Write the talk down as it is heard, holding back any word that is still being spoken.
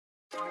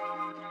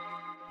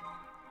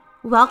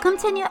Welcome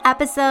to a new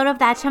episode of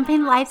That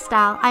Champagne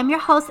Lifestyle. I'm your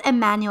host,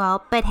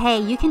 Emmanuel, but hey,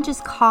 you can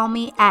just call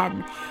me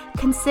Em.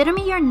 Consider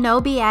me your no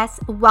BS,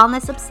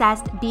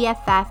 wellness-obsessed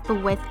BFF,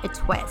 but with a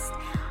twist.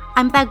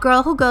 I'm that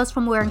girl who goes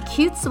from wearing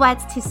cute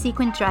sweats to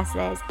sequin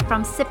dresses,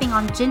 from sipping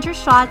on ginger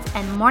shots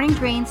and morning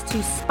greens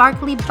to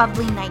sparkly,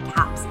 bubbly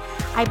nightcaps.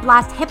 I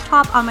blast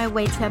hip-hop on my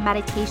way to a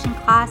meditation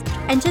class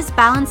and just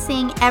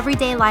balancing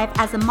everyday life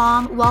as a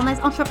mom,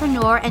 wellness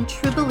entrepreneur, and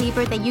true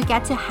believer that you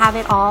get to have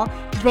it all,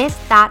 this,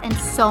 that, and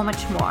so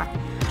much more.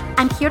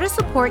 I'm here to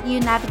support you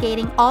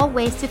navigating all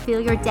ways to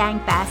feel your dang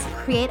best,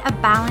 create a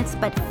balanced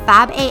but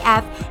fab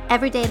AF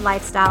everyday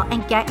lifestyle,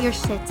 and get your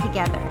shit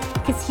together.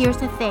 Because here's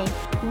the thing,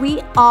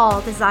 we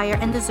all desire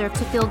and deserve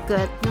to feel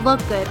good,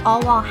 look good,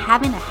 all while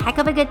having a heck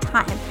of a good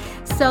time.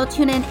 So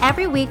tune in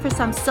every week for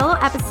some solo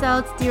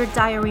episodes, Dear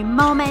Diary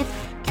moments,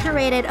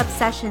 curated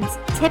obsessions,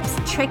 tips,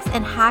 tricks,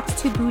 and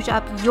hacks to boost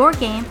up your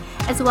game,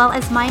 as well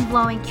as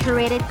mind-blowing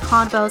curated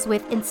convos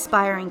with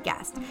inspiring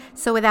guests.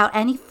 So without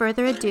any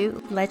further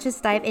ado, let's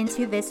just dive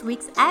into this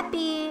week's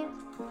epi.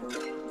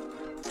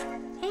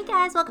 Hey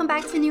guys, welcome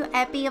back to a new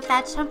epi of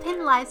That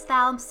Champagne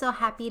Lifestyle. I'm so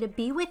happy to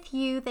be with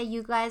you, that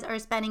you guys are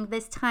spending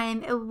this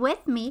time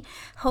with me.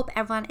 Hope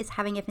everyone is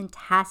having a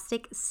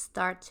fantastic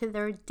start to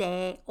their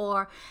day,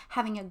 or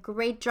having a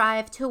great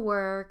drive to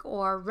work,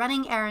 or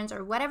running errands,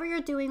 or whatever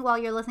you're doing while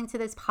you're listening to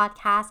this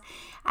podcast.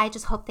 I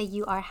just hope that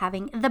you are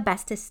having the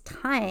bestest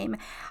time.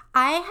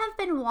 I have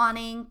been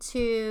wanting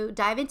to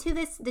dive into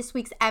this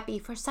week's epi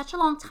for such a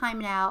long time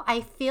now. I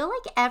feel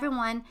like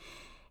everyone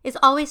is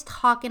always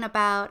talking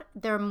about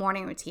their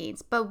morning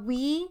routines, but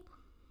we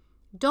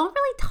don't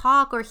really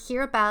talk or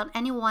hear about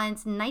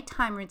anyone's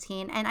nighttime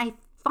routine. And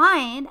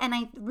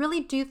I really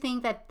do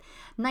think that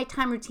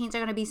nighttime routines are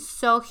going to be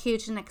so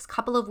huge in the next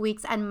couple of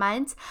weeks and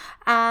months,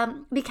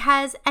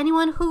 because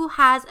anyone who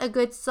has a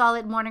good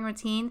solid morning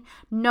routine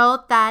know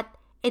that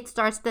it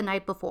starts the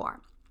night before.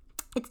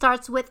 It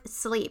starts with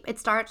sleep. It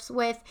starts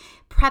with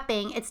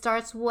prepping. It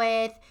starts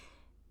with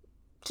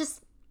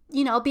just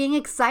being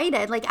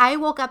excited. Like, I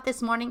woke up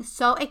this morning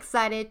so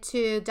excited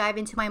to dive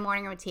into my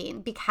morning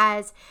routine,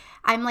 because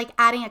I'm like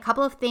adding a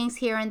couple of things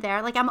here and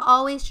there. Like, I'm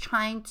always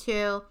trying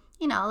to,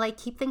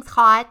 keep things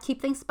hot,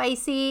 keep things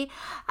spicy.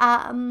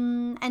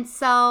 And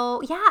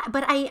so, yeah,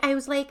 but I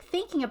was like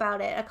thinking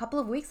about it a couple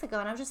of weeks ago,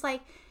 and I was just like,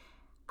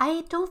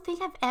 I don't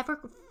think I've ever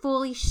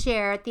fully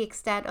shared the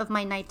extent of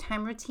my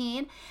nighttime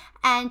routine.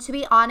 And to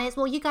be honest,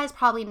 well, you guys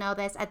probably know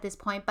this at this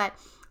point, but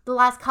the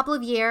last couple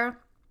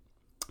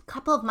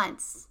of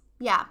months,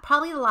 yeah,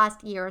 probably the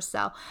last year or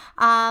so,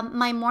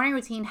 my morning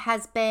routine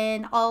has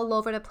been all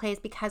over the place,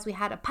 because we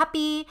had a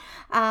puppy,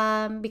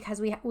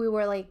 because we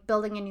were like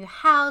building a new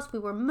house, we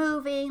were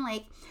moving,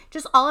 like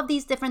just all of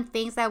these different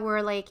things that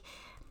were like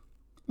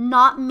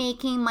not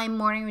making my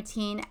morning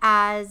routine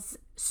as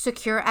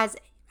secure as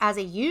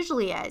it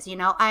usually is.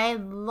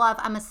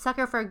 I'm a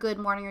sucker for a good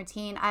morning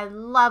routine. I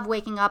love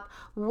waking up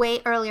way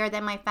earlier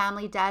than my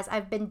family does.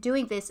 I've been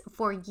doing this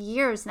for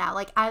years now.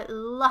 Like, I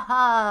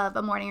love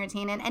a morning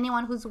routine, and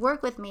anyone who's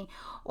worked with me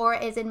or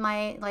is in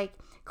my, like,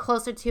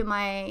 closer to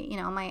my,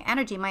 my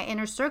energy, my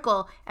inner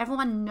circle,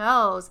 everyone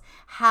knows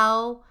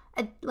how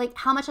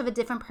much of a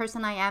different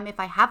person I am if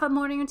I have a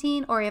morning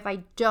routine or if I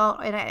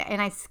don't, and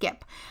I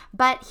skip.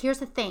 But here's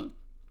the thing.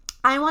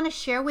 I want to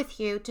share with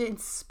you to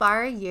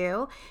inspire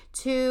you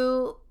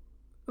to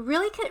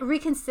really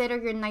reconsider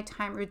your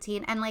nighttime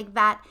routine, and like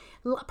that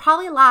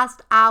probably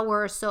last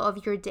hour or so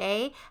of your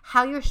day,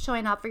 how you're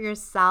showing up for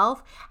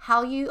yourself,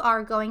 how you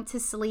are going to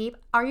sleep.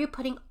 Are you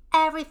putting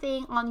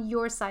everything on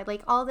your side,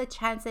 like all the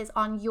chances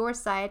on your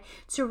side,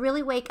 to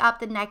really wake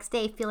up the next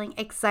day feeling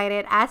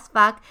excited as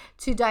fuck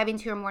to dive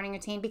into your morning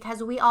routine?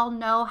 Because we all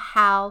know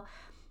how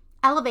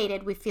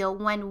elevated we feel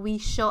when we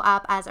show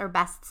up as our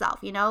best self.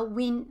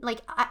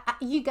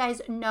 You guys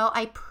know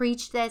I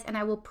preach this, and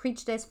I will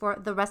preach this for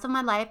the rest of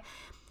my life.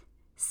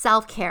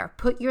 Self-care.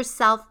 Put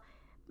yourself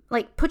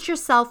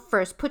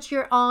first. Put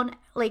your own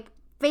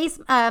face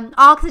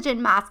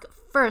oxygen mask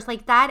first.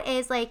 Like, that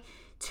is, like,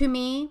 to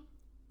me,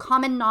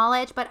 common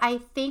knowledge, but I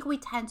think we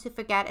tend to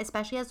forget,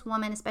 especially as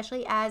women,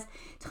 especially as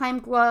time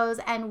grows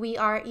and we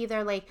are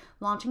either like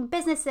launching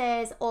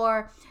businesses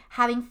or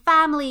having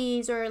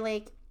families, or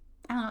like,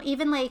 I don't know,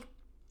 even like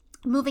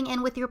moving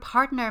in with your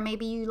partner.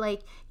 Maybe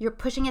you're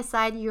pushing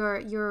aside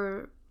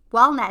your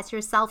wellness,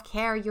 your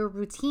self-care, your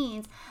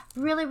routines.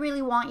 Really,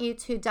 really want you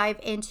to dive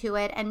into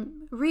it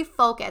and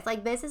refocus.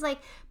 Like, this is like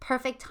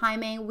perfect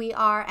timing. We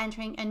are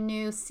entering a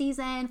new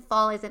season.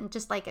 Fall isn't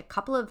just like a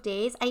couple of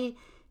days. I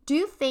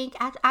do think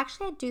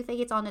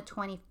it's on the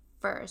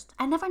 21st.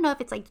 I never know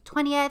if it's like the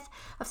 20th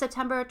of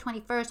September,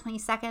 21st,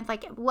 22nd,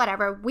 like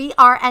whatever. We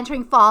are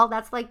entering fall.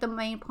 That's like the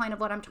main point of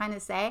what I'm trying to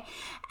say.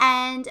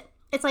 And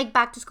it's like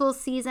back to school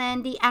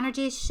season. The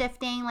energy is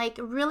shifting. Like,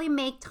 really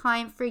make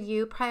time for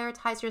you.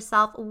 Prioritize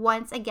yourself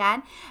once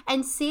again,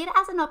 and see it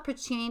as an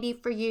opportunity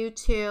for you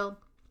to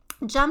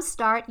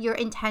jumpstart your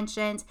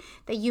intentions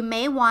that you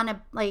may want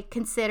to like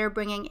consider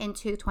bringing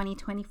into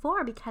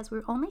 2024, because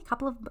we're only a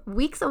couple of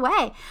weeks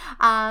away.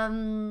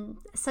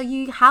 So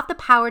you have the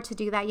power to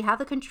do that. You have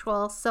the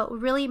control. So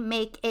really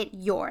make it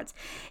yours.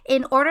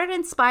 In order to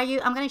inspire you,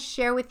 I'm going to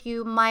share with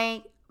you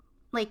my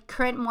like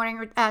current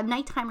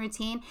nighttime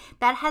routine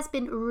that has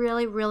been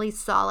really, really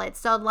solid.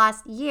 So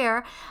last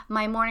year,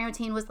 my morning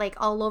routine was like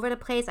all over the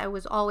place. I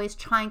was always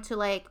trying to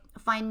like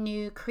find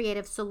new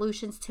creative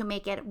solutions to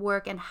make it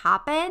work and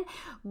happen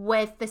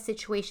with the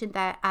situation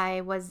that I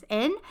was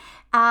in.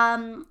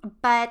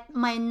 But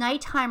my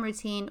nighttime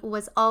routine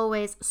was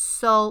always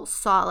so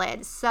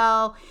solid.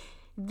 So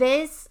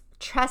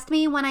trust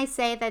me when I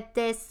say that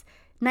this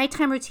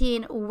nighttime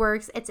routine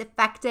works. It's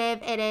effective.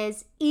 It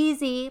is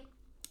easy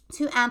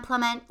to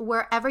implement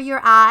wherever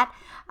you're at.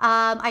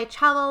 I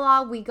travel a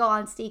lot. We go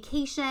on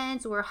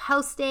staycations. We're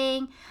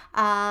hosting.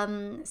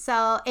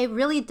 So it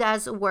really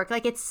does work.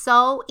 Like, it's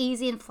so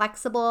easy and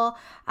flexible.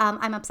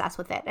 I'm obsessed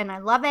with it and I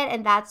love it.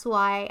 And that's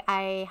why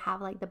I have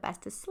like the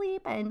best of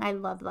sleep, and I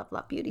love, love,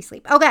 love beauty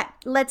sleep. Okay,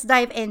 let's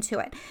dive into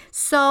it.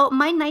 So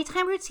my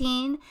nighttime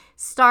routine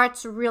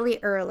starts really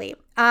early.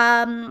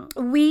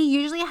 We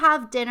usually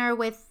have dinner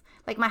with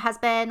like my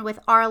husband, with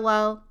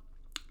Arlo.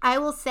 I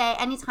will say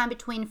anytime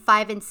between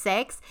 5 and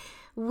 6.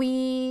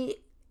 We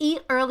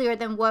eat earlier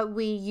than what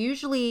we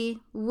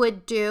usually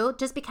would do,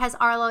 just because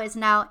Arlo is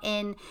now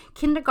in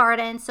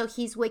kindergarten. So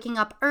he's waking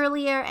up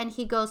earlier and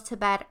he goes to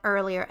bed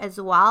earlier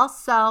as well.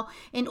 So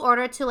in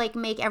order to like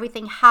make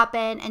everything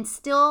happen and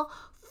still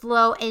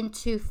flow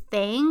into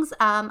things,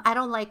 I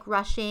don't like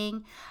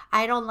rushing.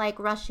 I don't like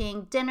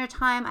rushing dinner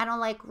time. I don't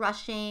like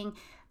rushing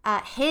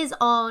his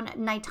own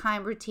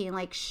nighttime routine,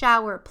 like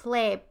shower,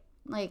 play,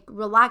 like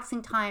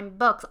relaxing time,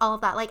 books, all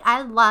of that. Like,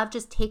 I love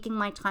just taking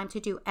my time to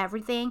do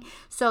everything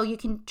so you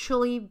can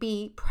truly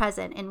be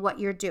present in what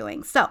you're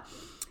doing. So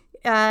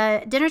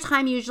dinner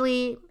time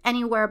usually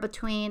anywhere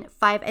between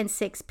 5 and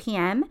 6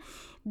 p.m.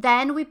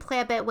 Then we play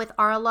a bit with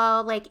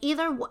Arlo. Like,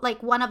 either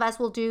like one of us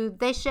will do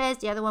dishes,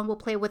 the other one will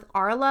play with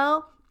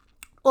Arlo,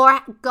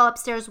 or go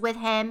upstairs with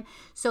him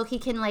so he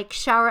can like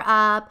shower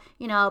up,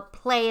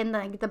 play in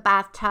the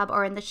bathtub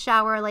or in the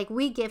shower. Like,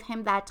 we give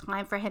him that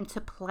time for him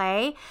to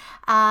play.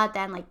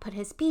 Then like put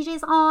his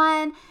PJs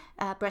on,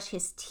 brush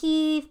his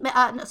teeth.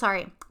 Not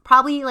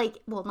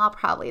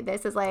probably.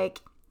 This is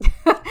like,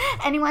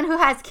 anyone who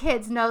has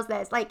kids knows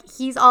this. Like,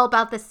 he's all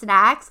about the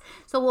snacks.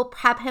 So we'll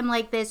prep him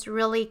like this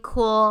really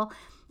cool,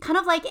 kind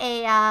of like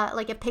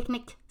a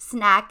picnic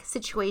snack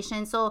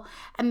situation. So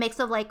a mix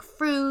of like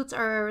fruits,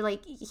 or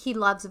like he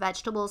loves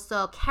vegetables,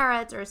 so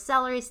carrots or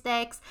celery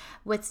sticks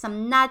with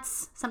some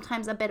nuts,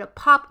 sometimes a bit of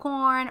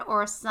popcorn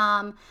or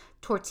some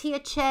tortilla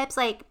chips,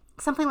 like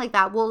something like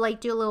that. We'll like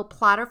do a little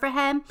platter for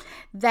him.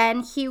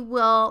 Then he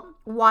will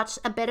watch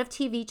a bit of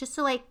TV just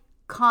to like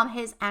calm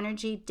his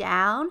energy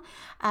down,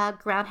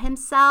 ground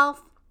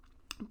himself,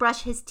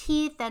 brush his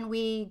teeth. Then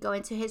we go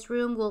into his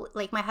room.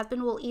 My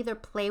husband will either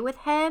play with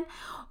him,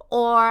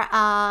 or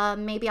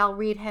maybe I'll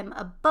read him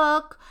a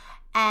book,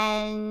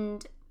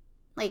 and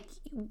like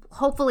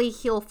hopefully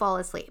he'll fall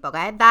asleep.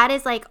 Okay, that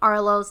is like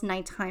Arlo's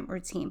nighttime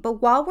routine.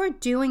 But while we're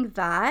doing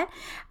that,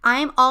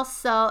 I'm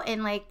also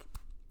in like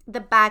the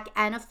back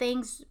end of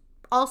things,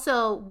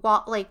 also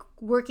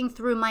working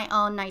through my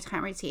own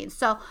nighttime routine.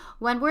 So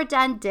when we're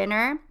done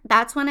dinner,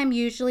 that's when I'm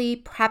usually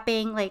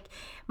prepping like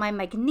my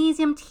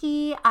magnesium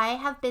tea. I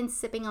have been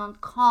sipping on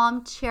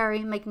Calm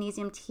Cherry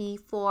magnesium tea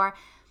for,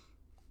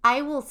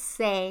 I will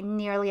say,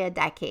 nearly a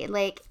decade.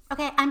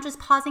 Okay, I'm just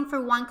pausing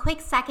for one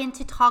quick second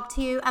to talk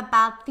to you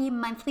about the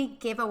monthly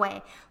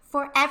giveaway.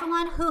 For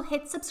everyone who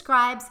hits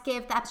subscribes,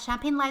 give the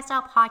Champagne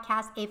Lifestyle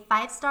Podcast a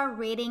 5-star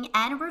rating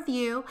and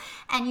review,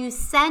 and you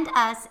send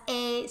us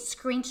a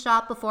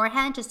screenshot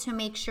beforehand just to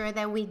make sure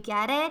that we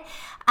get it.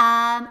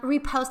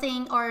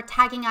 Reposting or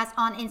tagging us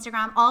on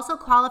Instagram also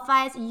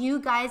qualifies. You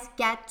guys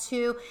get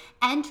to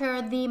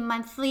enter the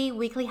monthly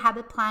weekly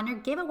habit planner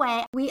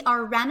giveaway. We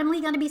are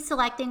randomly going to be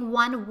selecting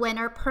one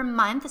winner per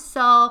month.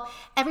 So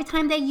every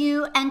time that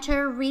you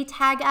enter,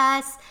 retag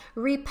us,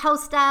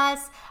 repost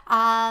us,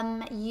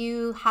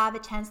 you have a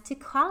chance to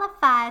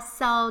qualify.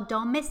 So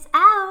don't miss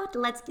out.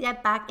 Let's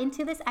get back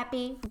into this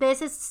epi.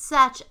 This is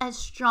such a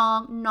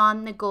strong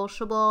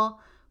non-negotiable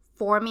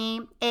for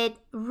me. It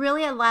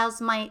really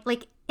allows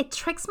it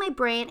tricks my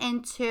brain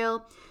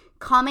into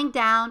calming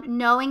down,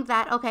 knowing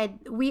that, okay,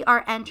 we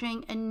are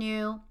entering a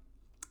new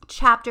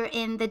chapter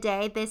in the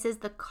day. This is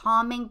the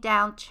calming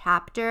down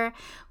chapter.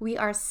 We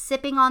are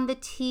sipping on the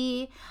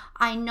tea.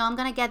 I know I'm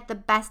gonna get the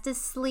best of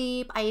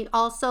sleep. I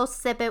also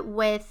sip it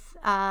with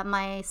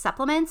my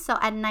supplements. So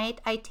at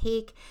night I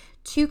take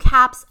 2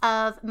 caps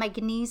of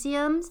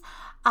magnesiums,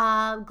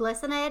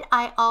 glycinate.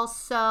 I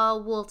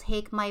also will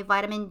take my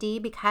vitamin D,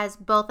 because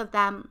both of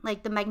them,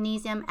 like the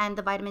magnesium and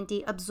the vitamin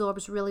D,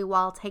 absorbs really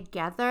well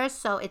together,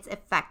 so it's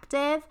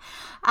effective.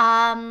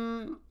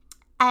 And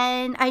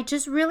I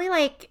just really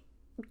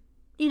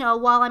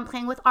while I'm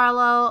playing with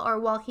Arlo, or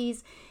while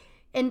he's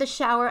in the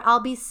shower, I'll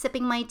be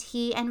sipping my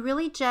tea and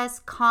really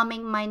just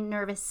calming my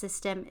nervous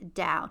system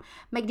down.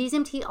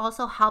 Magnesium tea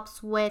also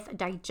helps with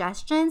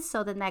digestion.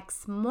 So the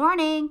next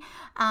morning,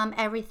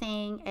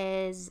 everything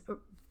is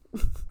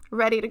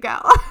ready to go.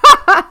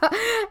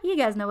 You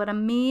guys know what I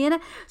mean.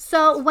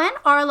 So when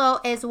Arlo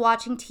is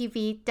watching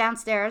TV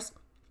downstairs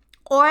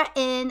or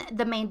in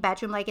the main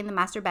bedroom, like in the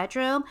master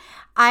bedroom,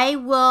 I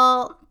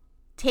will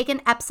take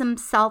an Epsom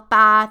salt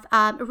bath,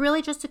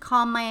 really just to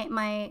calm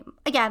my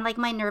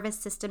nervous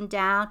system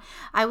down.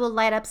 I will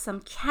light up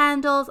some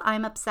candles.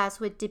 I'm obsessed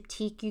with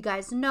diptyque. You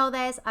guys know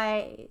this.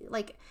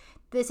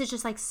 This is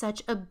just like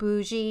such a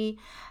bougie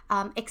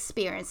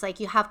experience. Like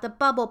you have the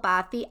bubble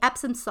bath, the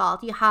Epsom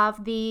salt, you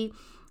have the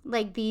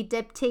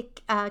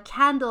diptyque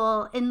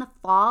candle in the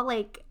fall.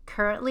 Like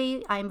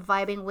currently I'm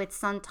vibing with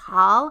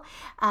Santal.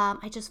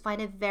 I just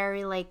find it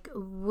very like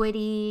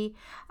woody.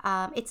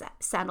 It's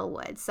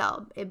sandalwood,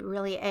 so it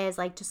really is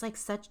like just like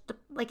such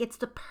it's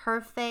the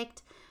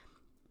perfect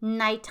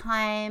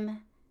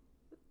nighttime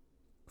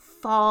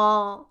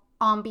fall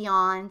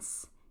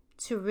ambiance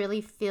to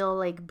really feel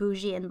like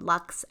bougie and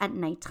luxe at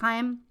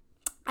nighttime.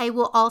 I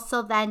will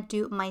also then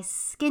do my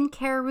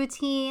skincare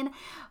routine,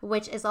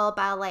 which is all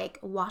about like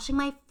washing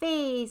my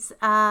face,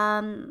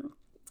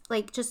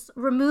 like just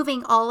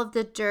removing all of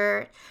the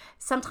dirt.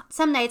 Some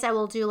nights I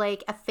will do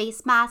like a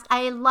face mask.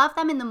 I love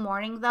them in the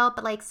morning though,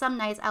 but like some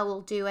nights I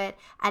will do it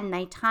at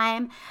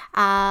nighttime.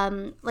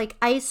 Like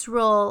ice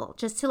roll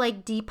just to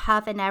like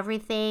depuff and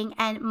everything.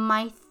 And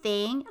my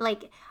thing,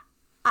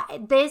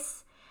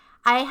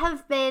 I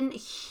have been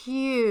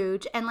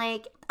huge, and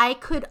like I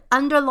could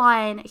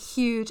underline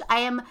huge.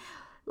 I am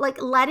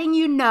like letting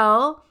you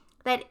know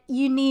that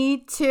you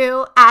need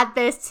to add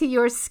this to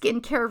your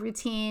skincare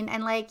routine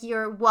and like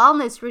your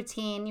wellness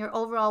routine, your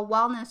overall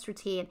wellness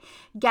routine.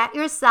 Get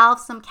yourself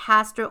some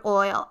castor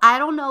oil. I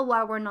don't know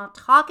why we're not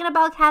talking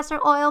about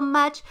castor oil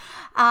much,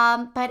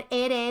 but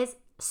it is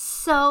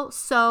so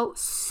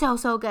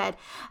good.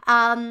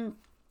 I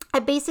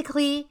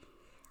basically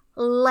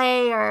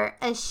layer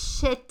a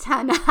shit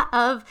ton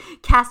of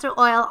castor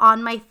oil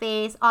on my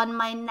face, on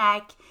my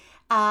neck,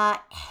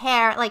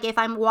 hair. Like if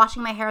I'm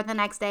washing my hair the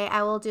next day,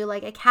 I will do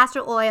like a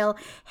castor oil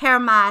hair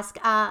mask.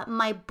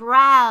 My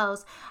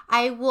brows,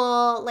 I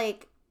will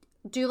like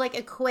do like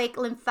a quick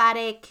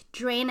lymphatic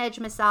drainage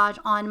massage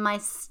on my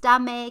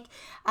stomach.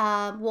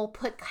 We'll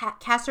put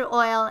castor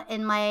oil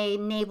in my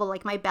navel,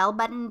 like my bell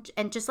button,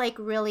 and just like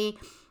really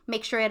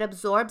make sure it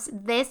absorbs.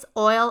 This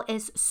oil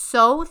is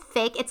so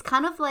thick. It's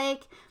kind of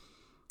like,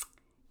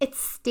 it's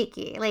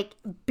sticky. Like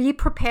be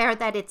prepared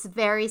that it's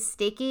very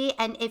sticky.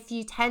 And if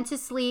you tend to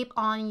sleep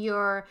on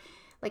your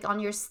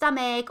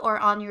stomach or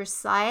on your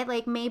side,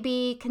 like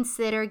maybe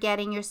consider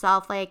getting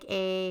yourself like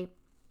a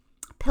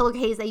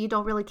pillowcase that you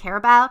don't really care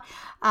about,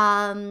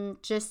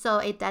 just so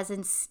it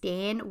doesn't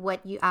stain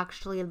what you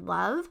actually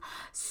love.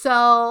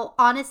 So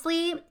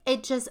honestly,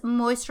 it just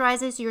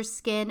moisturizes your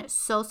skin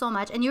so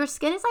much. And your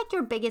skin is like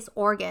your biggest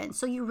organ.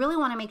 So you really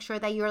want to make sure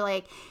that you're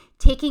like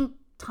taking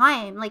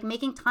time, like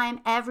making time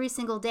every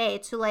single day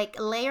to like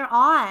layer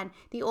on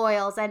the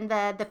oils and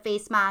the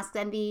face masks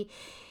and the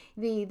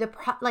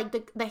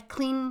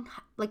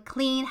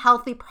clean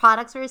healthy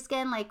products for your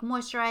skin, like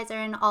moisturizer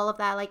and all of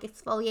that, like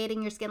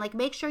exfoliating your skin. Like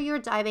make sure you're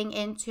diving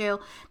into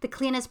the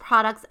cleanest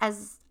products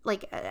as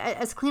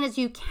clean as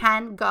you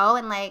can go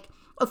and like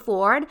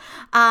afford.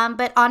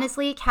 But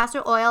honestly,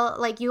 castor oil,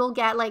 like you'll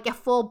get like a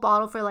full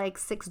bottle for like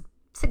 $6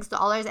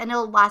 and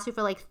it'll last you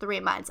for like 3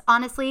 months.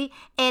 Honestly,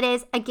 it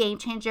is a game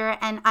changer.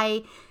 And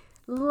I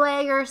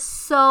layer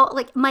so,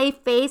 like my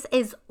face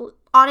is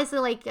honestly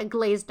like a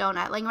glazed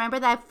donut. Like remember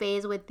that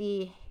phase with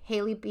the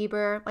Hailey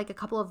Bieber like a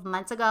couple of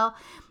months ago,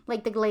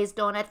 like the glazed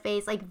donut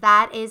phase? Like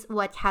that is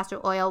what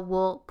castor oil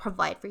will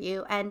provide for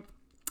you. And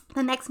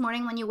the next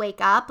morning when you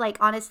wake up, like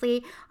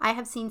honestly, I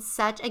have seen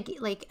such a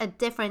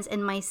difference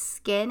in my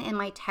skin, in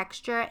my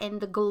texture, in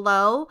the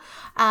glow.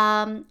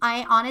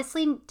 I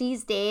honestly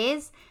these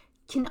days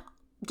can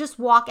just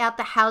walk out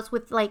the house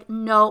with like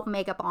no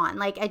makeup on.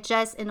 Like I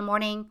just in the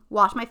morning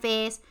wash my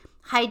face,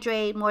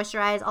 hydrate,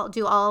 moisturize, I'll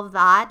do all of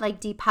that, like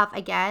depuff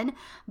again.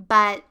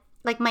 But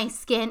like my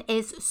skin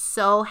is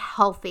so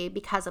healthy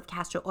because of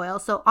castor oil.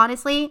 So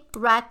honestly,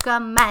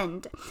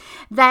 recommend.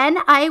 Then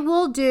I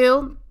will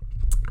do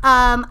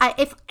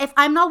if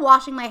I'm not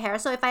washing my hair,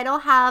 so if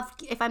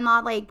I'm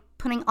not like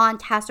putting on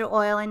castor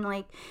oil and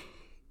like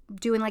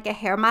doing like a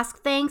hair mask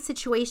thing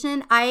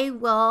situation, I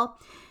will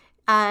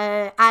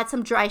add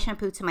some dry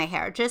shampoo to my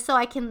hair just so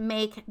I can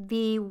make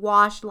the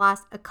wash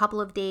last a couple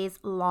of days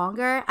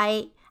longer.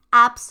 I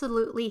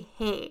absolutely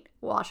hate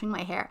washing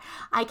my hair.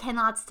 I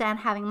cannot stand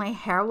having my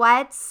hair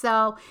wet.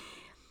 So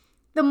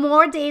the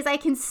more days I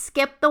can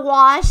skip the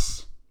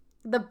wash,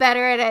 the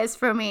better it is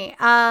for me.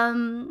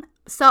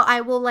 So I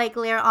will like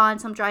layer on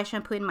some dry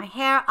shampoo in my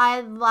hair.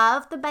 I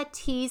love the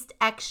Batiste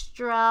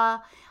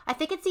Extra. I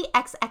think it's the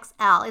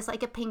XXL. It's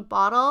like a pink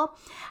bottle.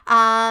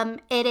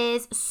 It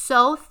is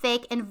so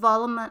thick and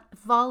volumizing.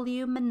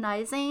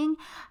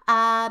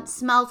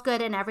 Smells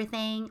good and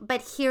everything.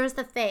 But here's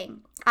the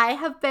thing. I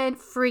have been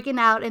freaking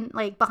out and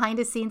like behind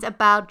the scenes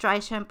about dry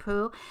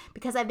shampoo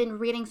because I've been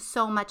reading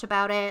so much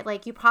about it.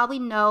 Like you probably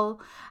know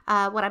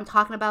what I'm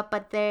talking about,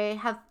 but they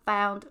have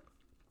found,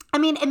 I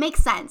mean, it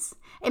makes sense.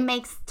 It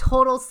makes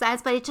total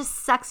sense, but it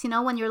just sucks,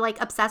 when you're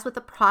like obsessed with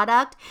the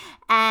product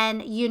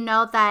and you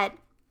know that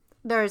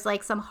there's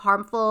like some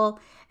harmful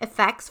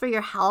effects for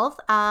your health.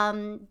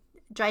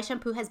 Dry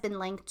shampoo has been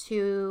linked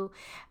to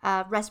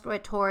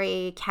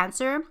respiratory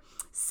cancer.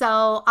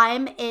 So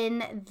I'm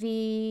in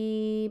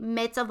the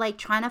midst of like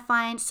trying to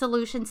find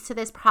solutions to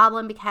this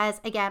problem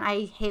because again,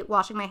 I hate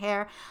washing my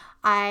hair.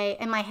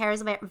 And my hair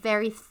is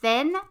very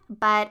thin,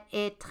 but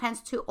it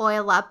tends to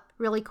oil up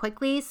really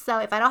quickly. So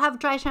if I don't have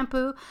dry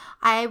shampoo,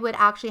 I would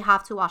actually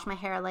have to wash my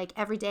hair like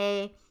every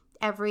day,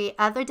 every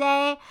other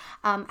day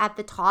at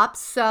the top.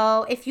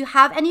 So if you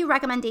have any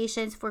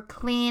recommendations for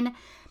clean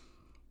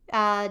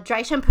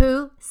dry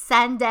shampoo,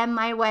 send them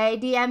my way.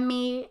 DM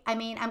me. I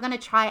mean, I'm going to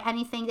try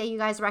anything that you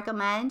guys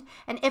recommend.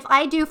 And if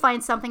I do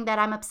find something that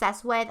I'm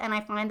obsessed with and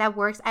I find that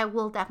works, I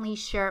will definitely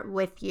share it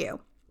with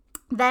you.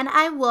 Then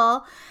I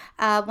will,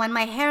 when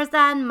my hair is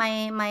done,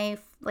 my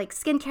like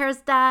skincare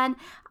is done,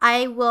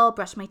 I will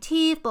brush my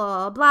teeth,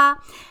 blah, blah,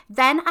 blah.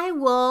 Then I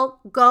will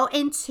go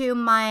into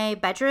my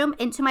bedroom,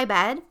 into my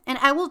bed, and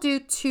I will do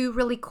two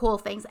really cool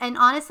things. And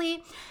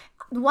honestly,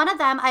 one of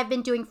them I've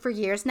been doing for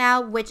years now,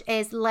 which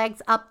is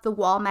legs up the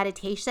wall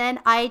meditation.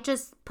 I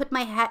just put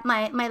my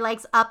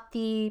legs up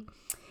the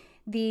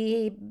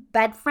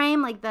bed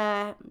frame, like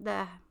the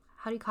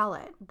how do you call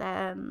it?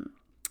 The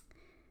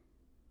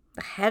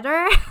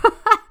header,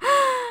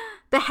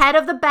 the head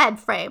of the bed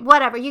frame,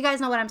 whatever. You guys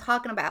know what I'm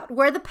talking about.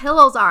 Where the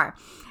pillows are.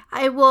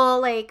 I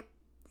will like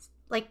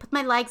put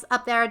my legs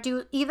up there,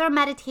 do either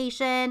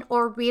meditation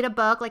or read a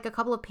book, like a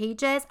couple of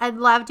pages. I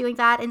love doing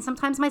that. And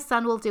sometimes my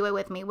son will do it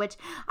with me, which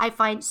I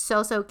find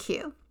so, so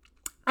cute.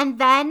 And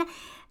then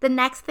the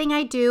next thing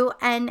I do,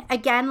 and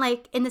again,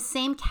 like in the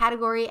same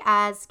category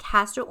as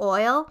castor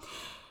oil,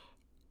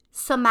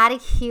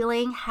 somatic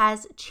healing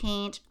has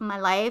changed my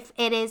life.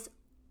 It is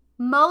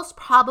most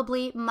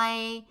probably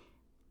my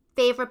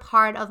favorite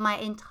part of my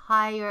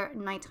entire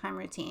nighttime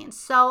routine.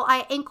 So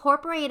I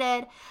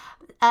incorporated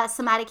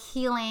somatic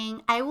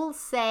healing, I will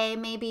say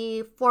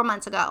maybe 4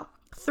 months ago,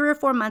 3 or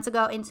 4 months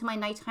ago into my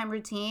nighttime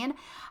routine.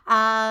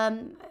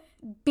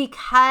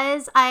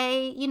 Because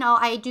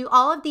I do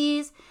all of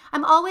these.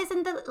 I'm always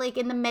in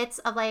the midst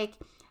of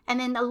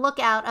and in the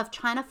lookout of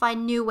trying to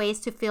find new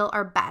ways to feel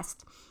our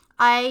best.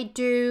 I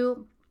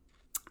do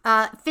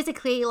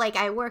physically, like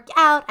I work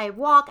out, I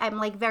walk, I'm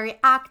like very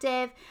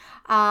active.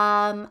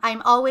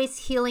 I'm always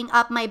healing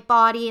up my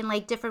body in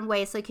like different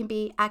ways. So it can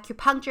be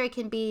acupuncture, it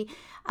can be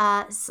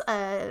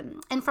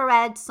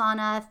infrared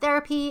sauna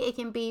therapy, it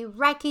can be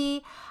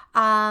Reiki,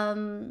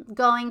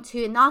 going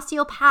to an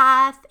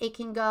osteopath, it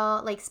can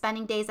go like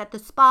spending days at the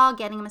spa,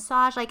 getting a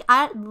massage. Like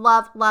I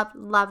love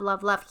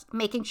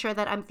making sure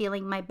that I'm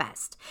feeling my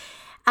best.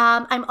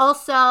 I'm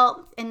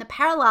also in the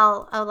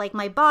parallel of like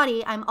my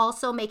body, I'm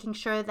also making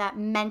sure that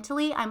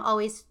mentally I'm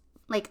always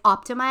like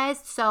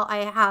optimized. So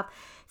I have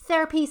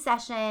therapy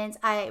sessions.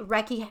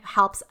 Reiki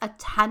helps a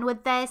ton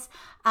with this.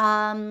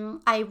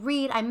 I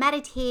read, I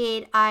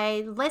meditate,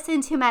 I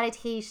listen to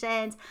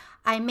meditations,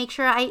 I make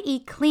sure I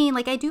eat clean.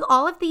 Like I do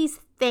all of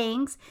these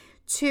things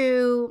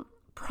to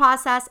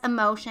process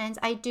emotions.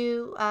 I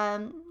do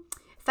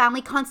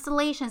family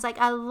constellations. Like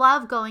I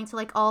love going to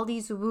like all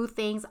these woo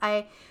things.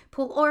 I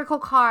pull oracle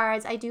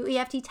cards. I do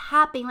EFT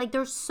tapping. Like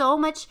there's so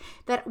much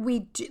that we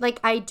do, like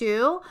I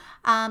do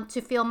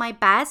to feel my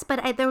best.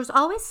 But there was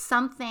always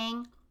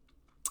something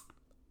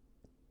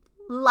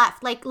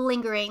left, like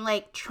lingering,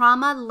 like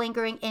trauma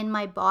lingering in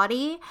my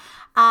body.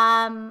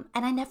 And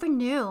I never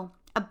knew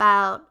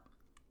about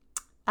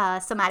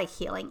somatic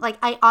healing. Like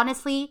I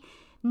honestly,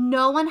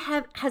 no one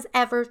has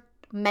ever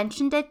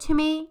mentioned it to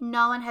me.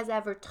 No one has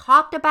ever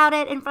talked about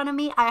it in front of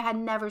me. I had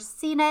never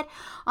seen it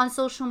on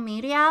social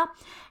media.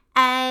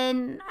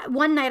 And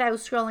one night I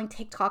was scrolling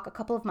TikTok a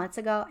couple of months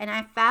ago and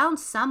I found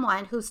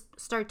someone who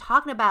started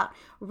talking about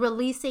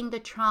releasing the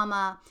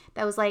trauma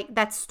that was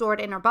that's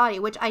stored in our body,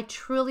 which I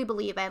truly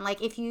believe in.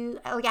 Like if you,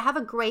 I have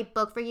a great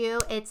book for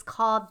you. It's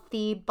called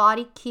The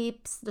Body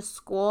Keeps the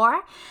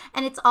Score.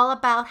 And it's all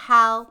about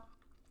how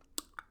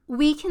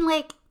we can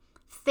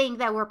think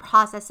that we're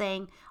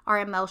processing our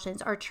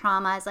emotions, our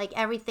traumas, like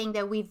everything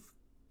that we've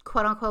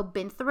quote unquote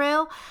been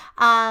through.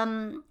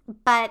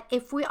 But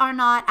if we are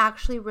not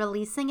actually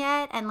releasing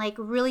it and like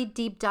really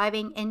deep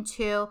diving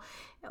into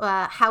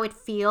how it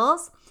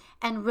feels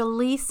and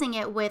releasing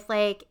it with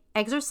like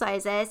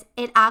exercises,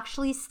 it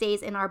actually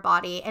stays in our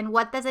body. And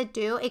what does it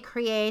do? It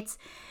creates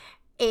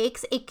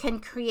aches. It can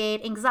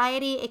create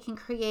anxiety. It can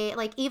create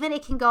even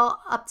it can go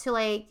up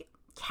to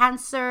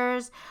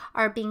cancers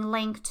are being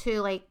linked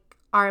to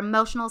our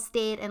emotional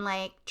state and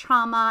like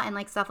trauma and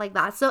like stuff like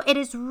that. So it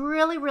is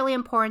really, really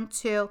important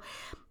to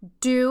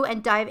do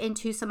and dive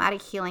into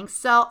somatic healing.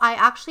 So I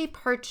actually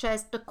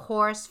purchased the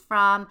course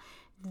from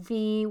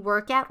the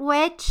Workout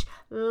Witch.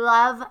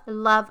 Love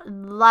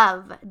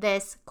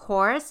this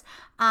course.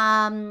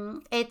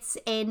 It's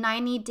a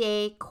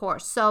 90-day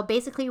course. So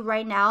basically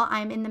right now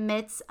I'm in the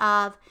midst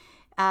of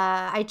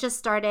I just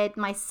started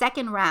my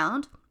second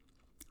round.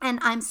 And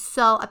I'm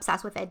so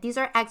obsessed with it. These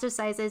are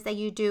exercises that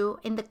you do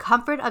in the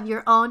comfort of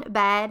your own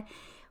bed,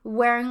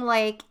 wearing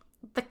like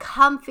the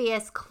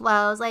comfiest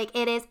clothes. Like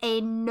it is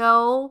a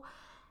no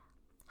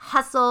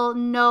hustle,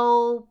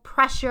 no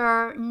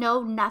pressure,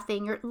 no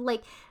nothing. You're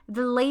like,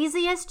 the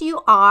laziest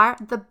you are,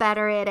 the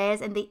better it is,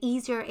 and the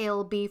easier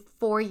it'll be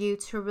for you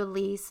to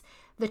release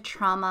the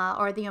trauma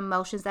or the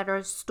emotions that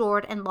are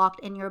stored and locked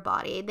in your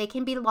body. They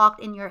can be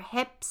locked in your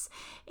hips,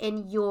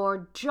 in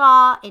your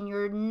jaw, in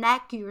your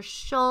neck, your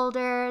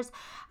shoulders,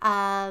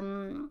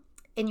 in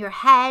your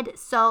head.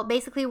 So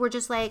basically we're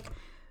just like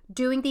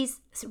doing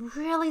these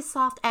really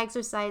soft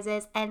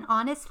exercises, and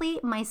honestly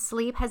my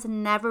sleep has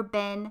never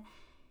been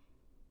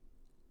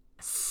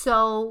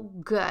so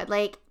good.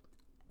 Like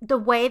the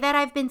way that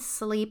I've been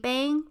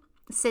sleeping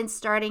since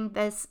starting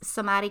this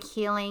somatic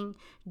healing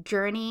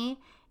journey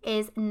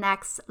is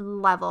next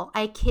level.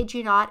 I kid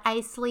you not.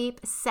 I sleep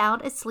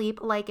sound asleep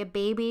like a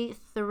baby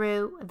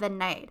through the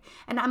night.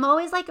 And I'm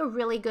always like a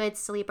really good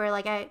sleeper.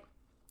 Like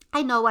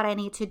I know what I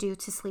need to do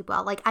to sleep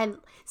well. Like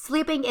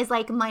sleeping is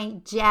like my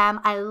jam.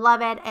 I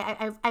love it.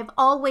 I've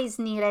always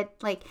needed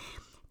like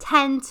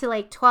 10 to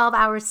like 12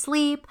 hours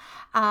sleep.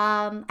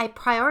 I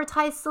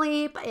prioritize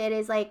sleep. It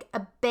is like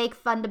a big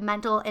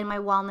fundamental in my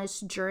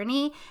wellness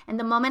journey. And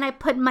the moment I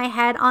put my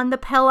head on the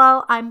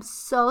pillow, I'm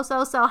so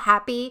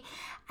happy.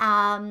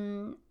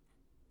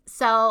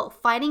 So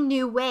finding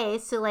new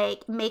ways to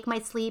like make my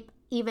sleep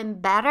even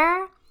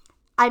better,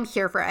 I'm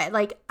here for it.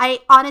 Like I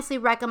honestly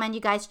recommend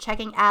you guys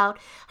checking out.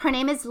 Her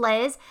name is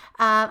Liz.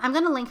 I'm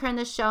going to link her in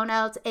the show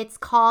notes. It's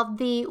called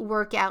The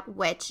Workout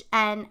Witch,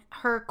 and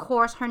her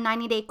course, her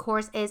 90-day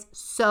course is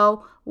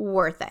so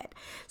worth it.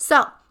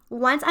 So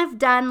once I've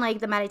done like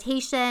the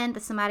meditation, the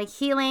somatic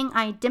healing,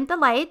 I dim the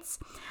lights.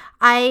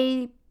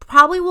 I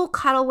probably will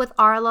cuddle with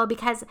Arlo,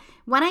 because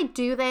when I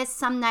do this,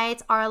 some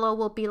nights Arlo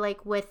will be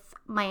like with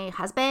my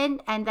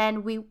husband, and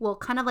then we will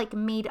kind of like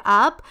meet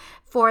up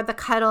for the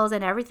cuddles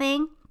and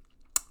everything.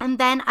 And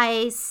then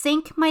I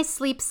sync my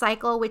sleep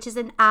cycle, which is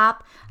an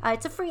app.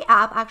 It's a free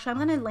app. Actually,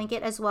 I'm going to link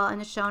it as well in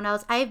the show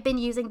notes. I've been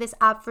using this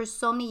app for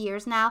so many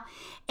years now.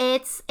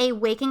 It's a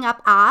waking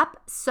up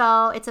app.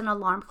 So it's an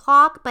alarm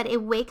clock, but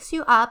it wakes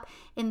you up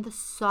in the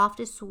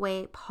softest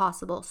way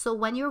possible. So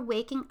when you're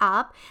waking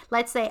up,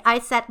 let's say I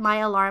set my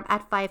alarm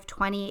at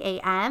 5:20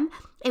 a.m.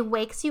 It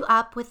wakes you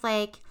up with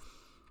like,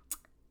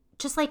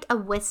 just like a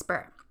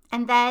whisper.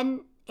 And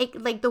then it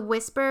like the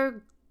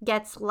whisper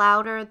gets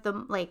louder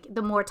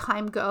the more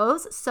time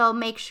goes. So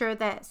make sure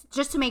that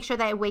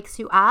it wakes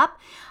you up.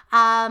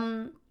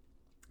 And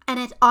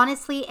it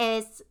honestly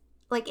is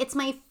like, it's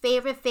my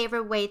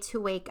favorite way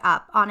to wake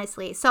up,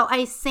 honestly. So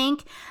I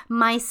sync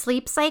my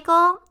sleep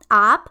cycle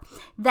up.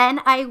 Then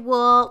I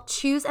will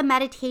choose a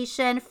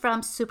meditation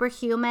from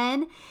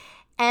Superhuman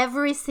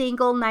every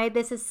single night.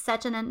 This is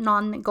such a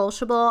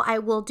non-negotiable. I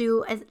will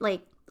do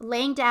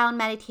laying down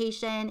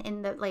meditation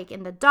in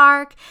the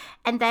dark,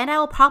 and then I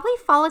will probably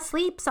fall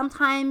asleep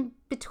sometime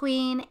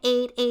between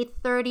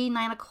 8:30,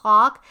 9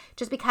 o'clock,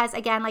 just because,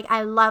 again, like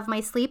I love my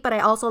sleep, but I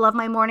also love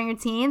my morning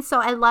routine. So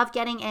I love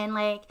getting in,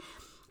 like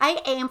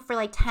I aim for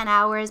like 10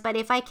 hours, but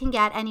if I can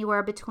get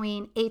anywhere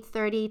between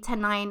 8:30 to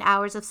 9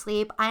 hours of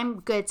sleep, I'm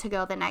good to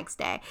go the next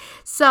day.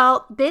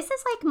 So this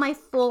is like my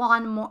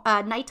full-on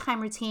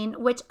nighttime routine,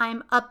 which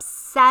I'm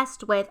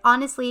obsessed with.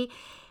 Honestly,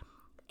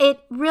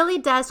 it really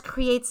does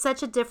create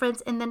such a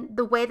difference in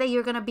the way that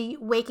you're going to be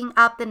waking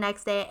up the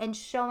next day and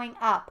showing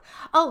up.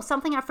 Oh,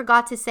 something I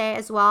forgot to say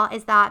as well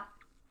is that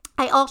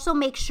I also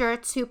make sure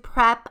to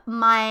prep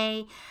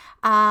my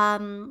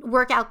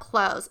workout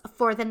clothes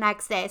for the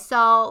next day.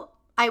 So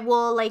I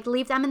will like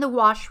leave them in the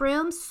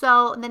washroom.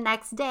 So the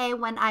next day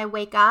when I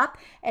wake up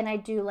and I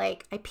do I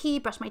pee,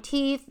 brush my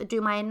teeth,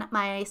 do my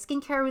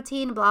skincare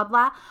routine, blah,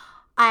 blah,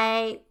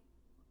 I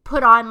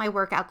put on my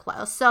workout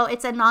clothes. So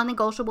it's a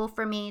non-negotiable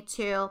for me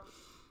to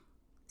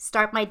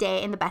start my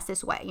day in the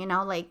bestest way,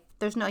 like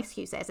there's no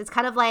excuses. It's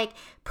kind of like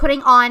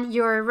putting on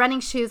your running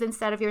shoes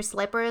instead of your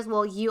slippers.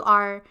 Well, you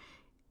are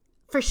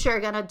for sure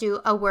gonna do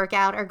a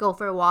workout or go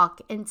for a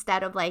walk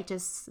instead of like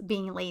just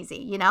being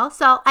lazy,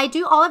 So I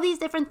do all of these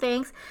different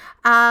things.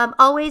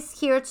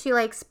 Always here to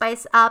like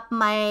spice up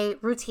my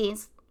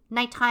routines.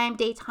 Nighttime,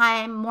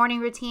 daytime, morning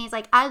routines.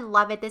 Like I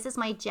love it. This is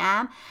my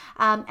jam.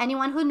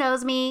 Anyone who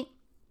knows me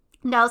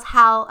knows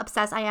how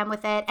obsessed I am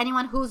with it.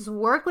 Anyone who's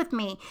worked with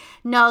me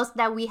knows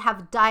that we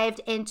have dived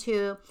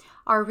into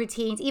our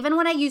routines. Even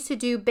when I used to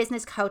do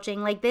business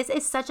coaching, like this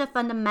is such a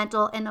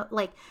fundamental and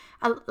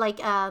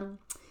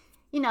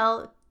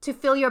to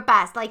feel your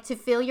best,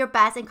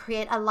 and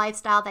create a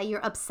lifestyle that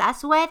you're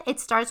obsessed with, it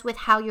starts with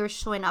how you're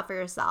showing up for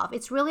yourself.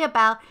 It's really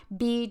about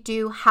be,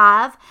 do,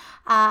 have,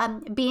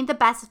 being the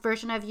best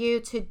version of you,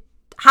 to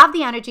have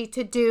the energy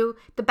to do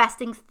the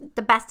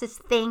bestest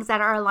things that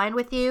are aligned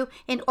with you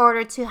in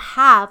order to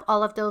have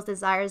all of those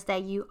desires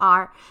that you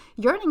are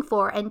yearning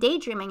for and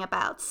daydreaming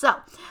about. So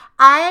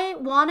I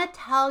want to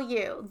tell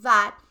you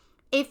that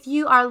if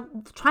you are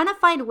trying to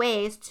find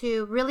ways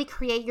to really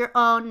create your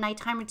own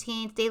nighttime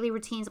routines, daily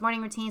routines,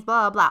 morning routines,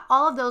 blah, blah, blah,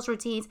 all of those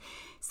routines,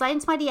 slide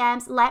into my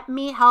DMs. Let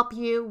me help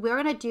you.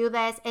 We're going to do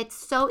this. It's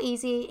so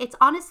easy. It's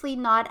honestly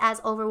not as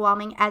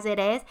overwhelming as it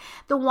is.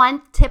 The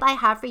one tip I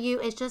have for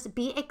you is just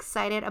be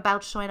excited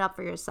about showing up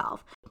for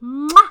yourself.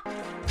 Mwah!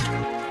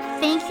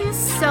 Thank you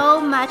so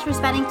much for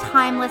spending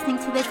time listening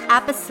to this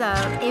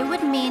episode. It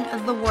would mean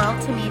the world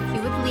to me if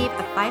you would leave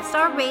a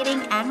 5-star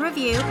rating and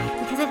review,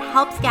 because it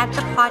helps get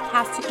the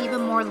podcast to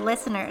even more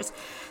listeners.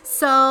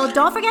 So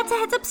don't forget to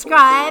hit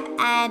subscribe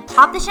and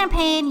pop the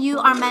champagne. You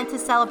are meant to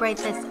celebrate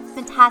this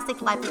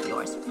fantastic life of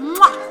yours.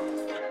 Mwah!